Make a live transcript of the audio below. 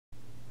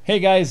Hey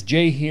guys,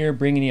 Jay here,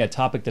 bringing you a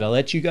topic that I'll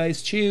let you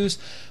guys choose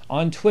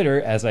on Twitter,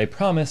 as I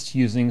promised,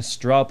 using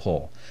straw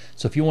poll.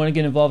 So if you want to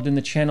get involved in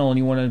the channel and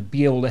you want to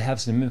be able to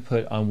have some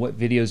input on what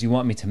videos you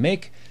want me to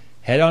make,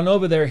 head on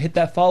over there, hit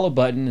that follow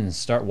button, and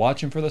start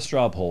watching for the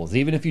straw polls.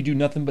 Even if you do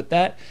nothing but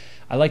that,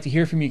 I'd like to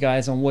hear from you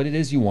guys on what it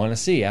is you want to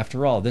see.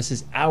 After all, this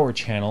is our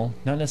channel,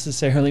 not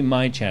necessarily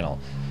my channel.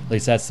 At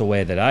least that's the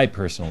way that I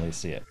personally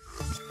see it.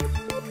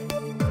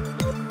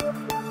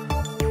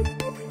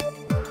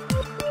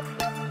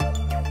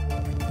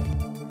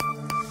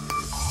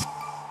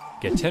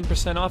 Get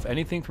 10% off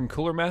anything from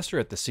Cooler Master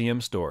at the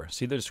CM store.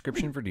 See the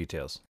description for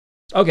details.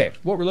 Okay,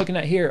 what we're looking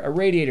at here, a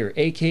radiator,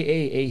 aka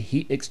a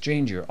heat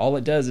exchanger. All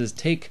it does is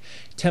take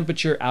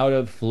temperature out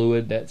of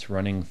fluid that's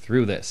running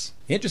through this.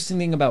 The interesting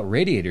thing about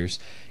radiators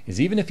is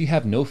even if you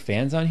have no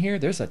fans on here,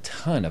 there's a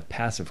ton of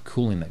passive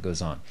cooling that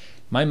goes on.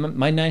 My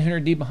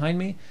 900D behind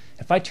me,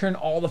 if I turn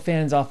all the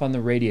fans off on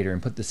the radiator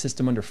and put the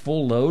system under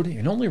full load,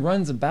 it only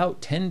runs about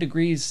 10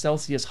 degrees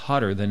Celsius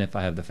hotter than if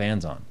I have the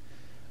fans on.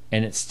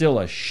 And it's still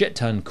a shit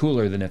ton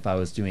cooler than if I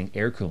was doing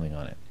air cooling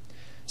on it.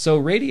 So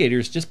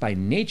radiators, just by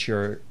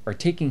nature, are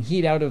taking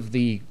heat out of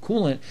the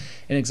coolant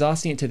and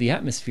exhausting it to the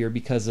atmosphere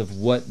because of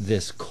what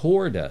this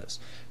core does.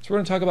 So we're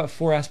going to talk about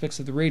four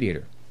aspects of the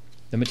radiator: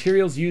 the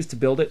materials used to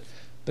build it,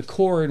 the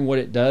core and what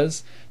it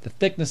does, the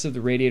thickness of the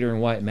radiator and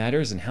why it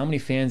matters, and how many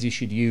fans you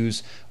should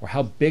use, or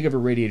how big of a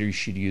radiator you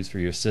should use for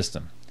your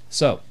system.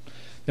 So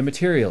the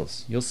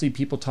materials, you'll see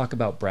people talk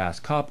about brass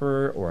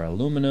copper or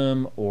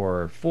aluminum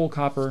or full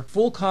copper.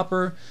 Full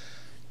copper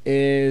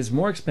is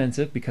more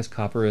expensive because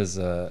copper is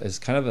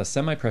kind of a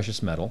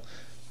semi-precious metal.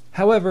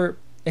 However,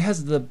 it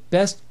has the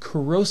best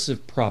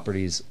corrosive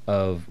properties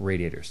of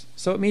radiators.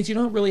 So it means you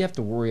don't really have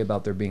to worry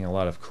about there being a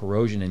lot of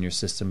corrosion in your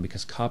system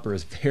because copper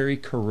is very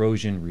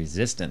corrosion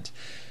resistant.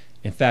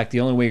 In fact, the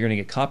only way you're going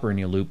to get copper in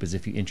your loop is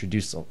if you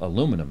introduce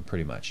aluminum,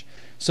 pretty much.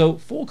 So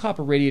full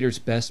copper radiator is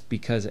best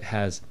because it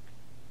has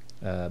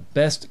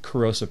best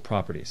corrosive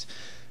properties.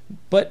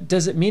 But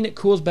does it mean it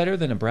cools better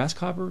than a brass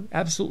copper?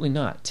 Absolutely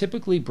not.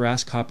 Typically,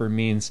 brass copper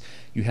means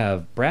you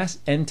have brass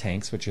end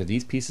tanks, which are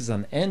these pieces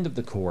on the end of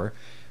the core,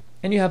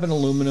 and you have an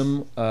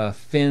aluminum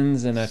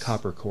fins and a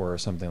copper core or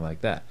something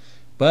like that.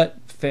 But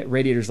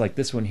radiators like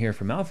this one here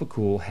from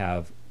AlphaCool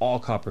have all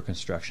copper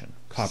construction.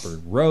 Copper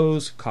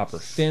rows, copper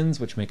fins,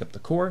 which make up the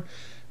core.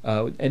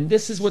 And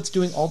this is what's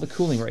doing all the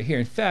cooling right here.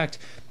 In fact,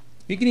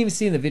 you can even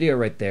see in the video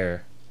right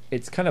there,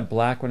 it's kind of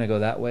black when I go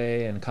that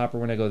way and copper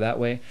when I go that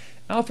way.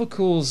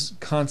 AlphaCool's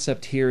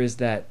concept here is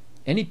that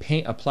any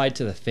paint applied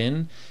to the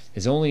fin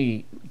is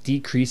only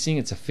decreasing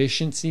its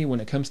efficiency when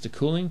it comes to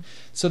cooling.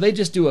 So they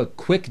just do a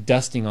quick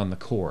dusting on the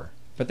core.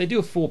 But they do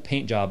a full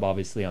paint job,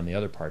 obviously, on the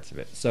other parts of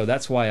it. So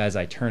that's why as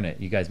I turn it,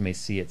 you guys may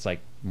see it's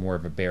like more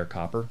of a bare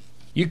copper.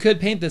 You could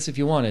paint this if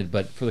you wanted,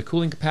 but for the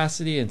cooling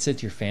capacity and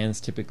since your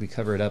fans typically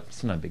cover it up,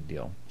 it's not a big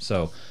deal.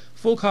 So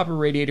full copper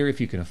radiator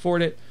if you can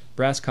afford it.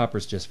 Brass copper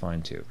is just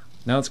fine too.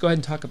 Now let's go ahead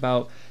and talk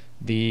about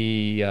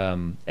the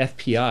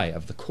FPI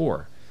of the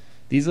core.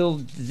 These little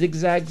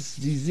zigzag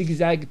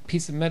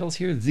piece of metals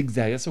here,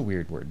 zigzag, that's a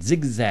weird word,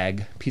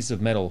 zigzag piece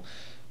of metal,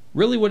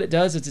 really what it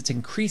does is it's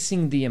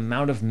increasing the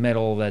amount of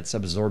metal that's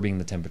absorbing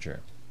the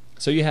temperature.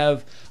 So you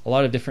have a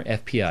lot of different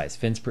FPIs,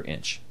 fins per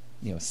inch,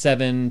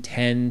 7,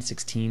 10,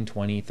 16,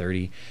 20,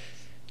 30.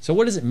 So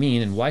what does it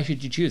mean and why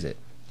should you choose it?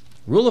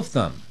 Rule of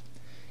thumb,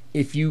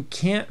 if you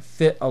can't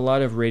fit a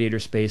lot of radiator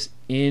space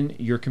in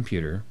your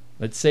computer,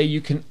 let's say you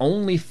can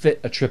only fit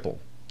a triple,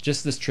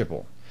 just this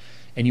triple,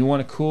 and you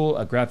want to cool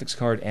a graphics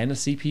card and a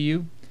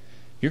CPU,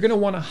 you're going to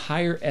want a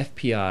higher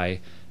FPI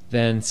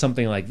than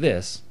something like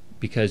this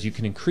because you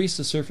can increase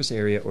the surface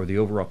area or the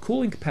overall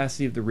cooling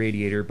capacity of the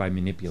radiator by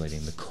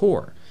manipulating the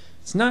core.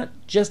 It's not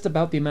just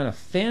about the amount of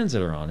fans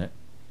that are on it.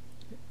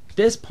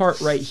 This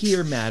part right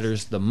here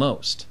matters the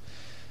most.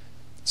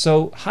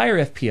 So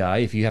higher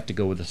FPI if you have to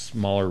go with a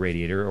smaller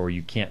radiator or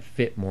you can't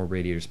fit more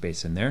radiator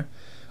space in there,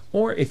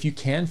 or if you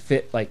can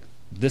fit like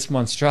this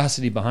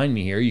monstrosity behind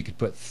me here, you could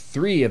put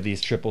 4 of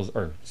these triples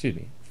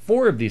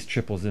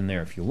in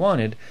there if you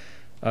wanted.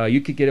 You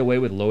could get away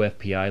with low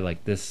FPI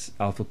like this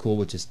AlphaCool,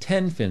 which is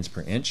 10 fins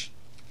per inch,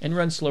 and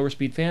run slower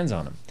speed fans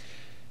on them.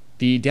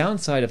 The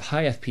downside of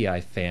high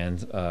FPI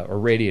fans or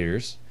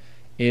radiators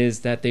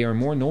is that they are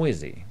more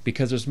noisy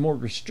because there's more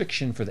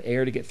restriction for the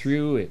air to get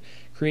through. It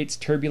creates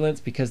turbulence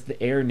because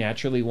the air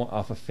naturally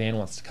off a fan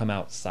wants to come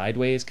out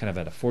sideways, kind of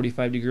at a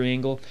 45-degree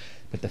angle.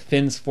 But the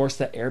fins force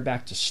that air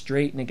back to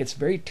straight and it gets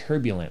very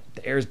turbulent.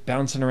 The air is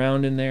bouncing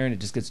around in there and it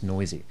just gets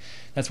noisy.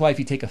 That's why if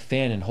you take a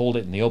fan and hold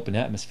it in the open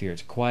atmosphere,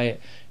 it's quiet.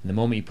 And the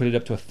moment you put it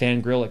up to a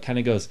fan grill, it kind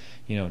of goes,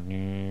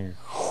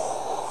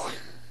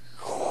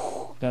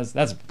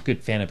 that's a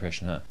good fan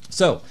impression, huh?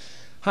 So,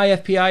 high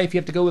FPI if you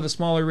have to go with a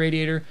smaller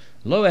radiator.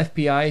 Low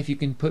FPI if you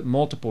can put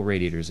multiple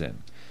radiators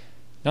in.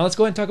 Now let's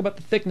go ahead and talk about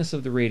the thickness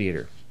of the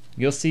radiator.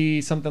 You'll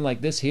see something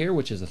like this here,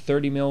 which is a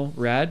 30 mil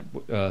rad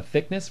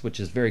thickness, which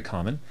is very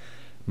common.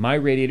 My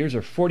radiators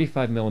are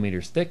 45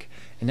 millimeters thick,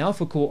 and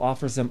AlphaCool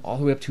offers them all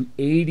the way up to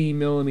 80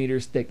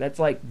 millimeters thick. That's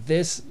like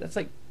this. That's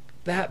like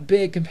that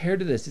big compared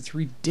to this. It's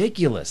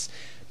ridiculous.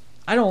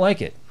 I don't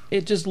like it.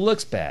 It just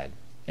looks bad.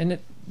 And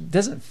it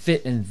doesn't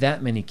fit in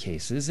that many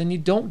cases, and you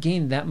don't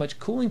gain that much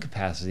cooling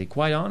capacity,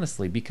 quite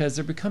honestly, because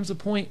there becomes a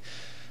point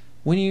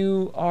when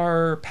you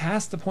are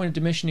past the point of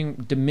diminishing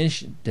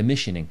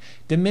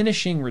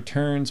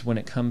returns when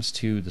it comes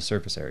to the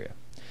surface area.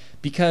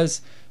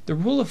 Because the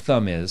rule of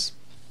thumb is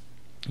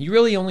you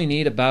really only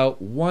need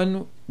about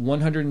one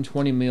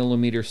 120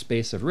 millimeter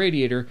space of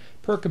radiator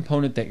per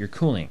component that you're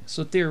cooling.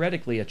 So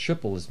theoretically, a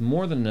triple is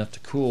more than enough to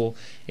cool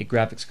a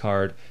graphics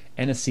card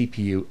and a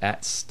CPU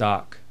at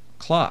stock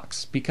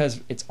clocks,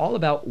 because it's all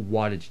about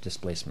wattage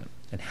displacement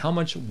and how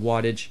much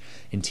wattage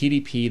in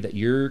TDP that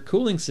your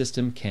cooling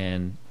system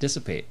can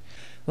dissipate.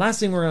 Last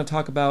thing we're going to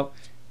talk about,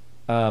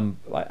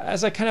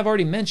 as I kind of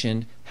already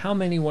mentioned, how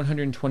many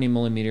 120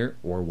 millimeter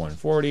or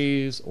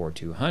 140s or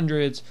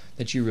 200s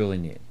that you really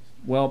need.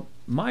 Well,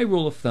 my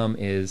rule of thumb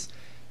is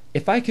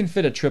if I can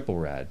fit a triple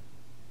rad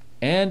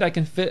and I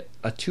can fit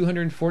a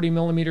 240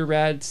 millimeter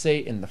rad, say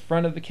in the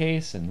front of the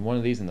case and one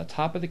of these in the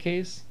top of the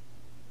case,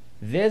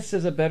 this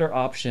is a better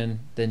option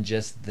than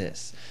just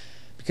this,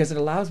 because it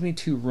allows me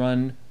to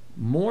run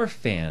more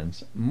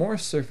fans, more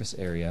surface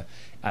area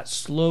at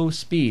slow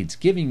speeds,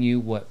 giving you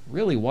what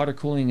really water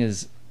cooling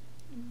is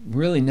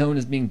really known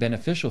as being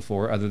beneficial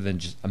for, other than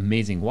just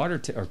amazing water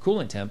or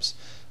coolant temps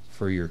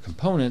for your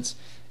components.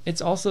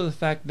 It's also the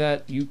fact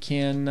that you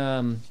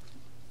can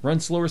run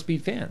slower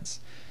speed fans.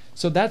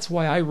 So that's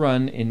why I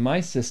run in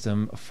my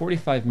system a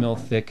 45 mil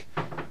thick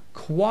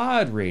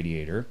quad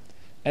radiator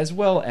as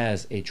well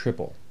as a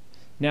triple.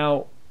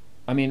 Now,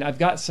 I mean,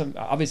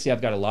 obviously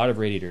I've got a lot of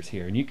radiators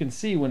here, and you can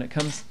see when it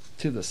comes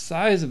to the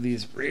size of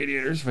these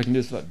radiators, if I can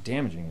do this without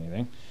damaging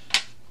anything,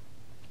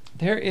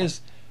 there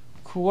is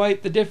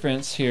quite the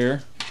difference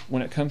here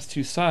when it comes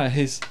to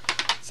sizes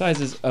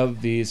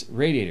of these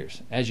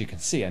radiators. As you can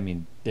see, I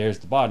mean, there's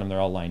the bottom, they're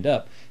all lined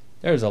up.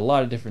 There's a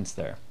lot of difference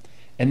there.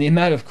 And the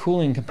amount of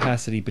cooling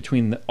capacity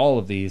between all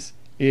of these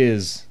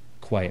is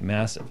quite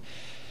massive.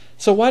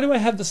 So why do I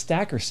have the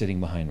stacker sitting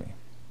behind me?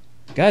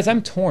 Guys,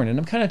 I'm torn, and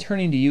I'm kind of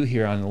turning to you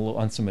here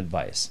on some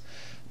advice.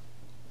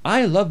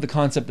 I love the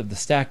concept of the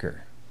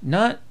stacker,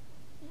 not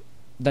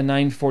the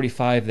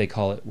 945 they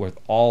call it, with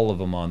all of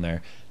them on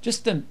there,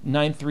 just the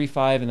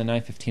 935 and the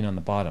 915 on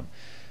the bottom,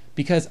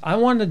 because I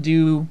want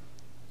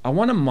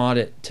to mod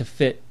it to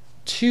fit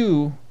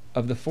 2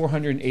 of the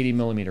 480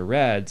 millimeter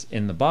rads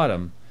in the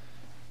bottom,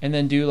 and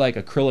then do like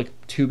acrylic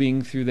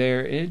tubing through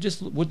there. It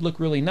just would look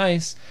really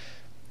nice.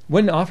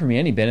 Wouldn't offer me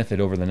any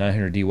benefit over the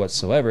 900D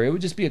whatsoever. It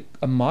would just be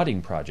a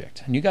modding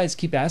project. And you guys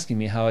keep asking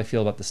me how I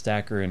feel about the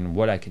stacker and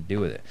what I could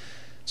do with it.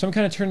 So I'm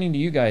kind of turning to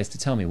you guys to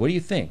tell me, what do you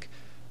think?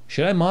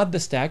 Should I mod the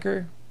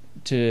stacker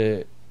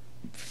to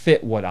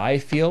fit what I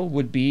feel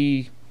would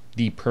be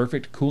the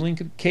perfect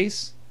cooling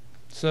case?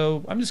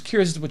 So I'm just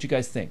curious as to what you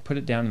guys think. Put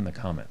it down in the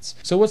comments.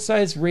 So what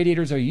size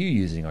radiators are you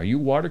using? Are you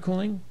water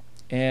cooling?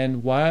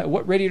 And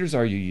what radiators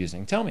are you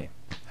using? Tell me.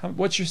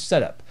 What's your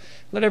setup?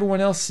 Let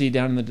everyone else see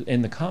down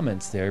in the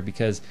comments there,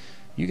 because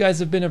you guys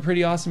have been a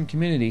pretty awesome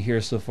community here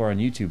so far on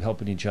YouTube,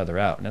 helping each other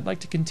out, and I'd like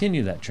to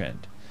continue that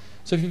trend.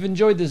 So if you've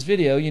enjoyed this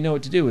video, you know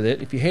what to do with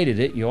it. If you hated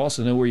it, you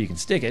also know where you can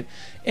stick it.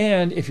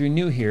 And if you're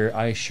new here,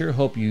 I sure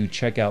hope you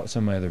check out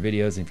some of my other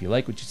videos. And if you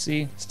like what you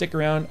see, stick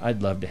around.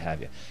 I'd love to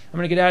have you. I'm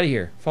going to get out of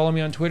here. Follow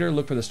me on Twitter.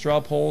 Look for the straw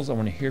polls. I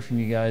want to hear from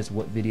you guys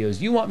what videos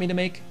you want me to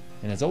make.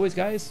 And as always,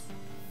 guys,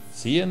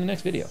 see you in the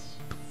next video.